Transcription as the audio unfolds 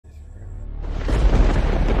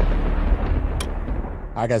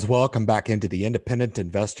Hi, guys. Welcome back into the Independent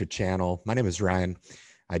Investor Channel. My name is Ryan.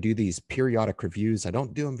 I do these periodic reviews. I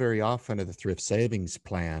don't do them very often of the Thrift Savings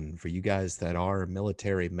Plan for you guys that are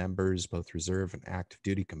military members, both reserve and active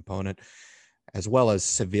duty component, as well as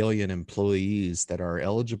civilian employees that are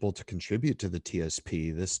eligible to contribute to the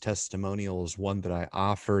TSP. This testimonial is one that I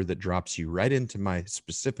offer that drops you right into my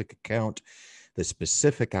specific account, the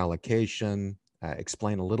specific allocation,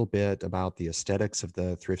 explain a little bit about the aesthetics of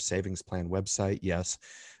the Thrift Savings Plan website, yes,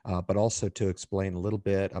 but also to explain a little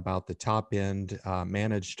bit about the top end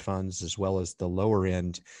managed funds as well as the lower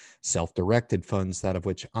end self-directed funds, that of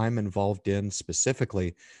which I'm involved in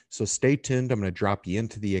specifically. So stay tuned. I'm going to drop you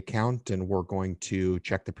into the account and we're going to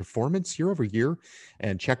check the performance year over year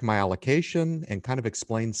and check my allocation and kind of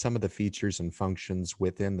explain some of the features and functions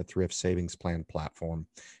within the Thrift Savings Plan platform.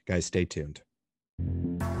 Guys, stay tuned.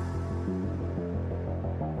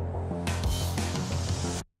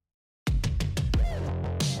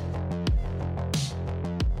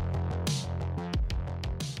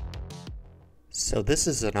 So this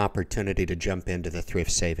is an opportunity to jump into the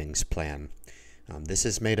Thrift Savings Plan. This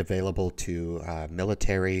is made available to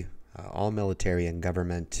military, all military and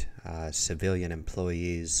government civilian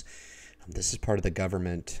employees. This is part of the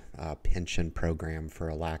government pension program, for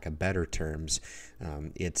a lack of better terms.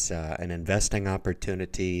 It's an investing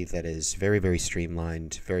opportunity that is very, very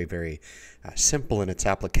streamlined, very, very simple in its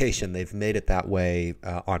application. They've made it that way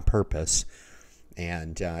on purpose.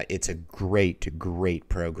 And it's a great, great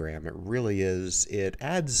program. It really is. It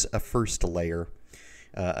adds a first layer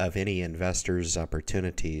of any investor's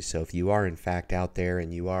opportunity. So if you are in fact out there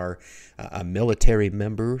and you are a military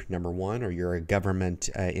member, number one, or you're a government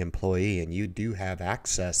employee and you do have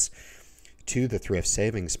access to the Thrift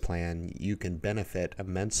Savings Plan, you can benefit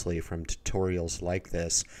immensely from tutorials like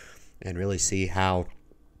this and really see how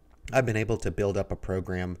I've been able to build up a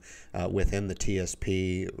program within the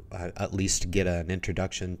TSP, at least to get an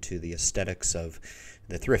introduction to the aesthetics of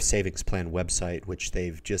the Thrift Savings Plan website, which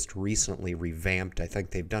they've just recently revamped. I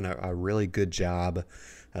think they've done a really good job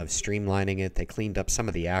of streamlining it. They cleaned up some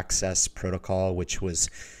of the access protocol, which was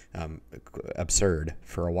absurd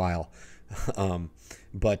for a while.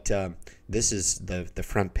 But this is the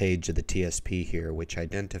front page of the TSP here, which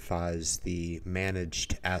identifies the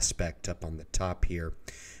managed aspect up on the top here,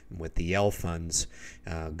 with the L funds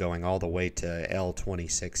going all the way to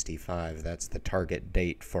L2065. That's the target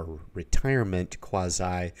date for retirement,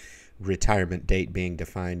 quasi-retirement date being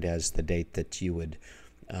defined as the date that you would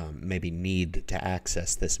maybe need to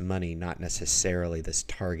access this money, not necessarily this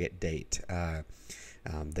target date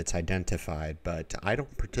that's identified. But I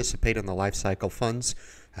don't participate in the life cycle funds.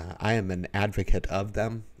 I am an advocate of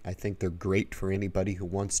them. I think they're great for anybody who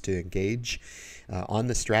wants to engage on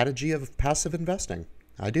the strategy of passive investing.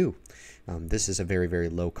 I do. This is a very, very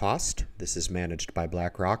low cost. This is managed by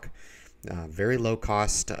BlackRock. Very low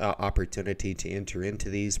cost opportunity to enter into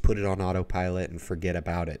these, put it on autopilot, and forget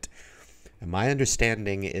about it. And my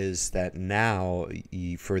understanding is that now,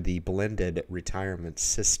 for the blended retirement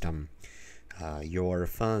system, your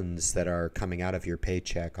funds that are coming out of your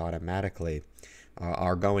paycheck automatically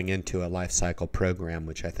are going into a life cycle program,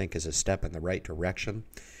 which I think is a step in the right direction.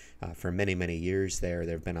 For many, many years there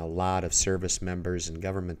have been a lot of service members and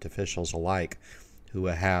government officials alike who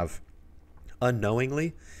have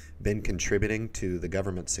unknowingly been contributing to the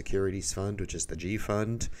Government Securities Fund, which is the G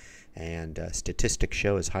Fund, and statistics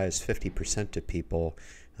show as high as 50% of people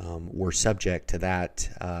were subject to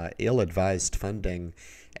that ill-advised funding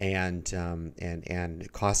and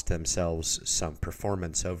cost themselves some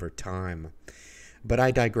performance over time. But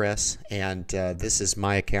I digress, and this is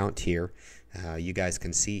my account here. You guys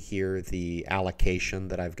can see here the allocation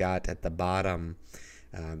that I've got at the bottom,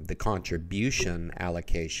 the contribution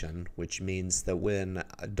allocation, which means that when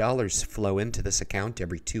dollars flow into this account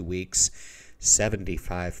every 2 weeks,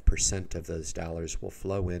 75% of those dollars will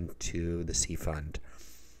flow into the C Fund.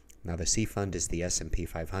 Now, the C Fund is the S&P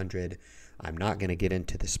 500. I'm not going to get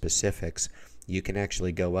into the specifics. You can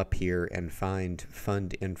actually go up here and find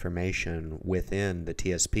fund information within the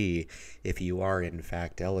TSP if you are in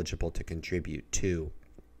fact eligible to contribute to.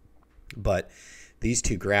 But these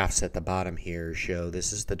two graphs at the bottom here show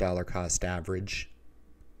this is the dollar cost average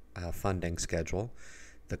funding schedule,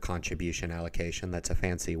 the contribution allocation. That's a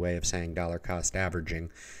fancy way of saying dollar cost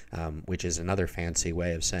averaging, which is another fancy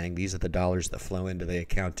way of saying these are the dollars that flow into the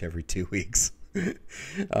account every 2 weeks.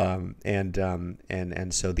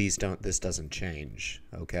 And so this doesn't change.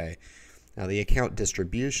 Okay. Now the account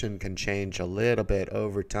distribution can change a little bit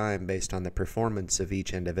over time based on the performance of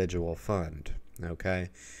each individual fund.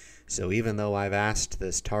 Okay. So even though I've asked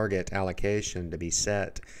this target allocation to be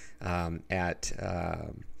set at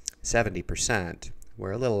 70%,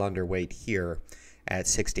 We're a little underweight here at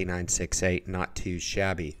 69.68, not too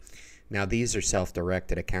shabby. Now these are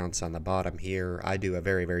self-directed accounts on the bottom here. I do a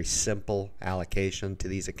very, very simple allocation to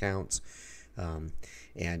these accounts.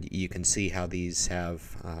 And you can see how these have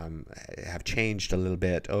changed a little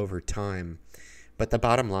bit over time. But the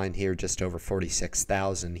bottom line here, just over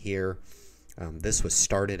 46,000 here. This was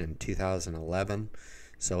started in 2011.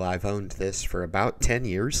 So I've owned this for about 10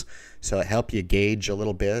 years. So it helps you gauge a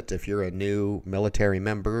little bit if you're a new military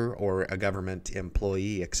member or a government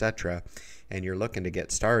employee, etc., and you're looking to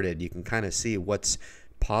get started. You can kind of see what's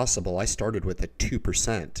possible. I started with a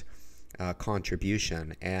 2%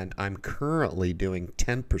 contribution, and I'm currently doing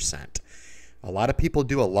 10%. A lot of people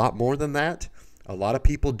do a lot more than that. A lot of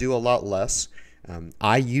people do a lot less.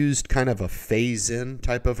 I used kind of a phase-in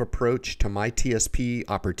type of approach to my TSP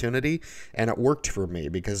opportunity, and it worked for me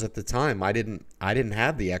because at the time I didn't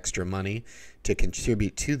have the extra money to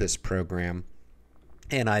contribute to this program,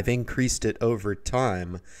 and I've increased it over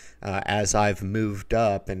time as I've moved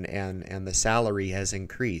up, and the salary has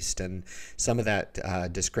increased, and some of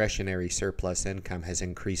that discretionary surplus income has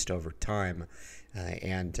increased over time,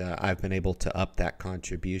 and I've been able to up that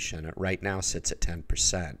contribution. It right now sits at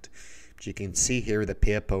 10%. You can see here the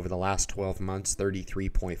PIP over the last 12 months,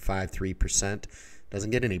 33.53%.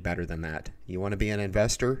 Doesn't get any better than that. You want to be an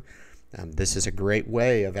investor? This is a great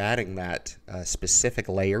way of adding that specific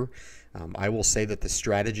layer. I will say that the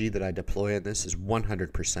strategy that I deploy in this is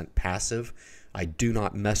 100% passive. I do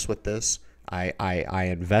not mess with this. I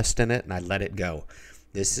invest in it and I let it go.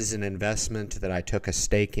 This is an investment that I took a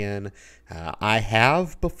stake in. I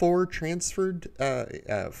have before transferred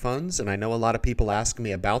funds, and I know a lot of people ask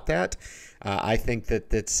me about that. I think that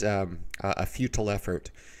that's a futile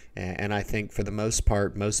effort, and I think for the most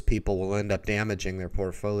part, most people will end up damaging their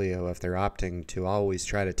portfolio if they're opting to always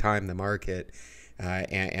try to time the market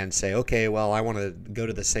and say, okay, well, I want to go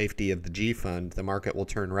to the safety of the G fund. The market will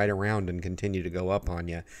turn right around and continue to go up on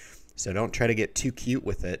you. So don't try to get too cute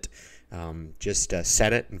with it. Just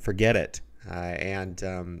set it and forget it.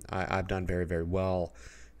 I've done very, very well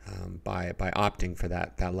by opting for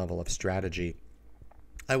that level of strategy.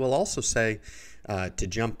 I will also say to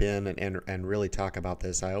jump in and really talk about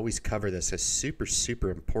this, I always cover this as super, super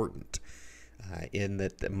important in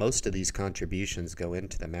that most of these contributions go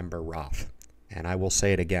into the member Roth. And I will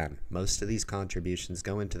say it again, most of these contributions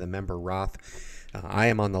go into the member Roth. I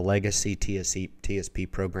am on the legacy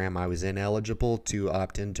TSP program. I was ineligible to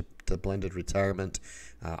opt into the blended retirement.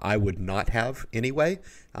 I would not have anyway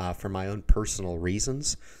for my own personal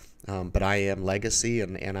reasons. But I am legacy,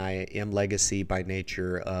 and I am legacy by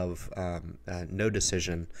nature of no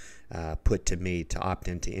decision put to me to opt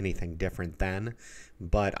into anything different than.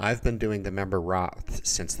 But I've been doing the member Roth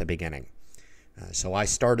since the beginning. So I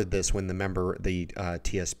started this when the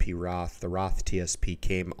TSP Roth, the Roth TSP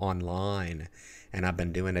came online, and I've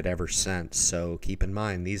been doing it ever since. So keep in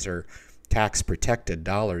mind, these are tax-protected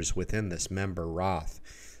dollars within this member Roth.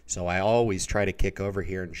 So I always try to kick over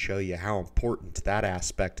here and show you how important that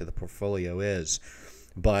aspect of the portfolio is.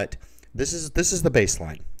 But this is the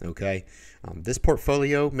baseline, okay? This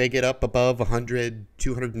portfolio may get up above 100,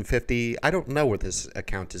 250. I don't know where this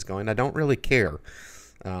account is going. I don't really care.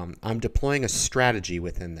 I'm deploying a strategy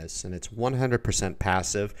within this, and it's 100%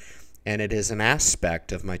 passive, and it is an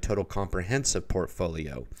aspect of my total comprehensive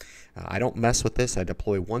portfolio. I don't mess with this. I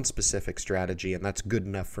deploy one specific strategy, and that's good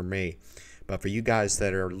enough for me. But for you guys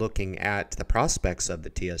that are looking at the prospects of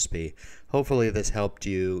the TSP, hopefully this helped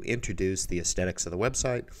you introduce the aesthetics of the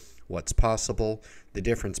website, what's possible, the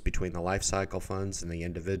difference between the life cycle funds and the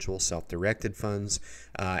individual self-directed funds,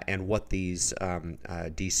 and what these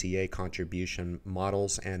DCA contribution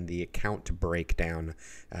models and the account breakdown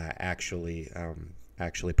actually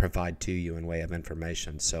provide to you in way of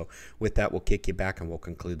information. So with that, we'll kick you back and we'll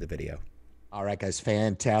conclude the video. All right, guys,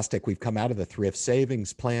 fantastic. We've come out of the Thrift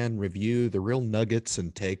Savings Plan review, the real nuggets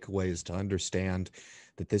and takeaways to understand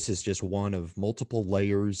that this is just one of multiple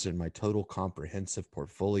layers in my total comprehensive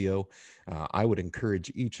portfolio. I would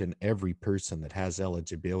encourage each and every person that has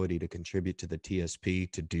eligibility to contribute to the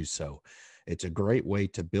TSP to do so. It's a great way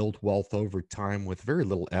to build wealth over time with very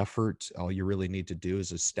little effort. All you really need to do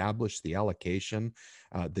is establish the allocation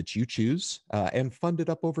that you choose and fund it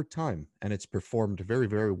up over time. And it's performed very,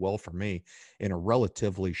 very well for me in a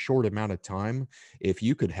relatively short amount of time. If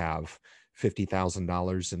you could have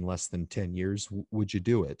 $50,000 in less than 10 years, would you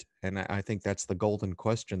do it? And I think that's the golden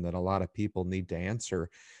question that a lot of people need to answer.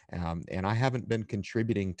 And I haven't been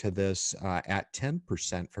contributing to this at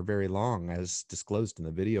 10% for very long. As disclosed in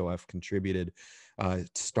the video, I've contributed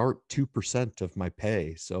start 2% of my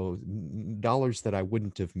pay. So dollars that I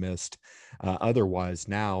wouldn't have missed otherwise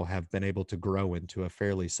now have been able to grow into a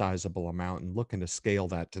fairly sizable amount, and looking to scale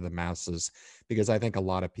that to the masses, because I think a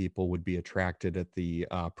lot of people would be attracted at the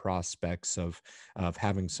prospects of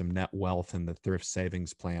having some net wealth in the thrift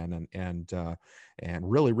savings plan,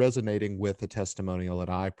 and really resonating with the testimonial that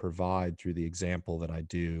I provide through the example that I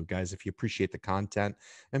do. Guys, if you appreciate the content,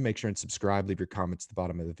 and make sure and subscribe, leave your comments at the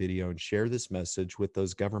bottom of the video, and share this message with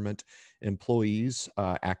those government employees,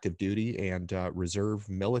 active duty and reserve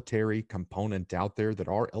military component out there that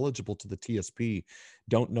are eligible to the TSP,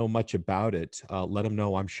 don't know much about it. Let them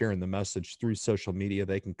know I'm sharing the message through social media.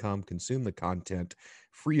 They can come consume the content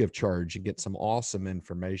free of charge and get some awesome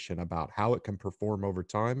information about how it can perform over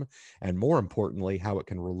time, and more importantly, how it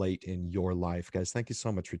can relate in your life. Guys, thank you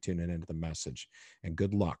so much for tuning into the message, and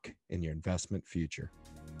good luck in your investment future.